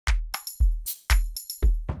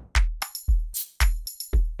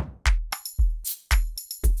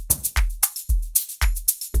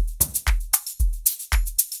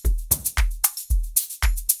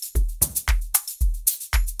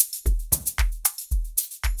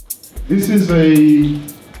This is a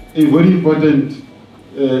very important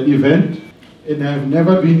event, and I've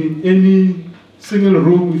never been in any single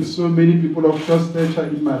room with so many people of short stature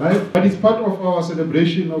in my life. But it's part of our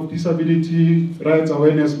celebration of Disability Rights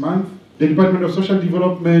Awareness Month. The Department of Social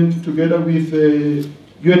Development, together with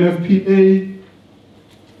UNFPA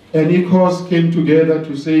and ECOS, came together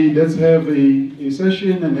to say, let's have a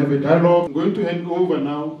session and have a dialogue. I'm going to hand over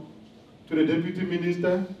now to the Deputy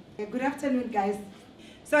Minister. Good afternoon, guys.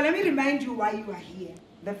 So let me remind you why you are here.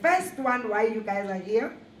 The first one why you guys are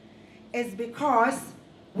here is because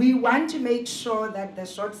we want to make sure that the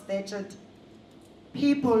short-statured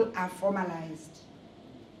people are formalized.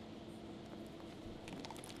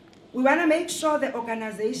 We want to make sure the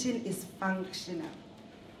organization is functional.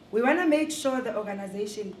 We want to make sure the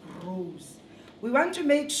organization grows. We want to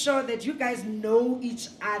make sure that you guys know each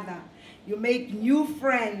other. You make new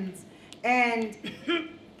friends, and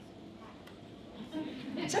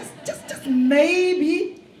just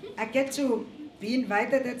maybe I get to be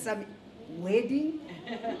invited at some wedding.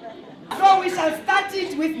 So we shall start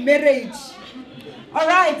it with marriage. All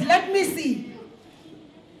right, let me see.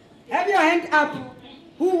 Have your hand up.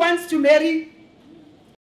 Who wants to marry?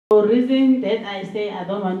 The reason that I say I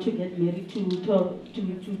don't want to get married to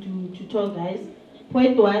tall guys.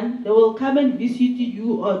 Point one, they will come and visit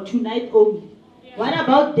you or tonight only. What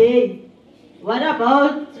about day? What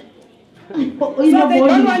about so they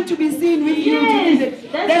don't want to be seen with you. Yes,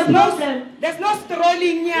 that's the problem. There's no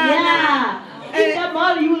strolling. Yeah. In the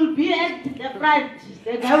mall, you will be at the front.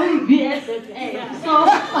 The guy will be at the back. So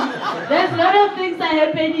there's a lot of things are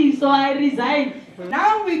happening. So I resigned.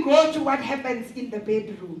 Now we go to what happens in the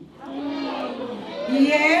bedroom.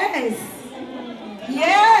 Yes.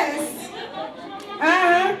 Yes.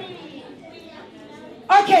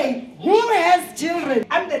 Okay. Who has children?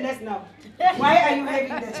 I'm the next now. Why are you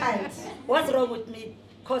having the child? What's wrong with me?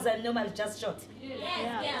 Because I'm normally just short. And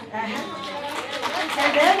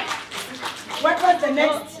then, what was the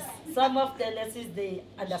next? Some of the lessons, they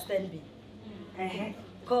understand me.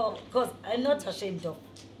 Because I'm not ashamed of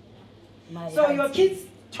my So height. your kids,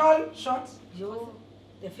 tall, short?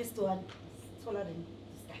 The first one, taller than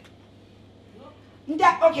this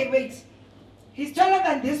guy. Okay, wait. He's taller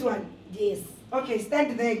than this one? Yes. Okay,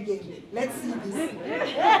 stand there again. Let's see this.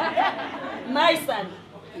 My son.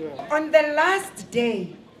 On the last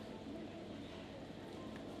day,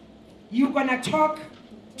 you're gonna talk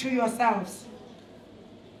to yourselves,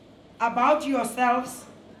 about yourselves,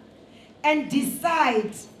 and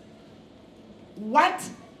decide what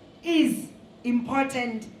is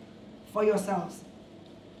important for yourselves.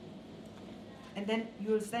 And then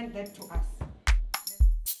you'll send that to us.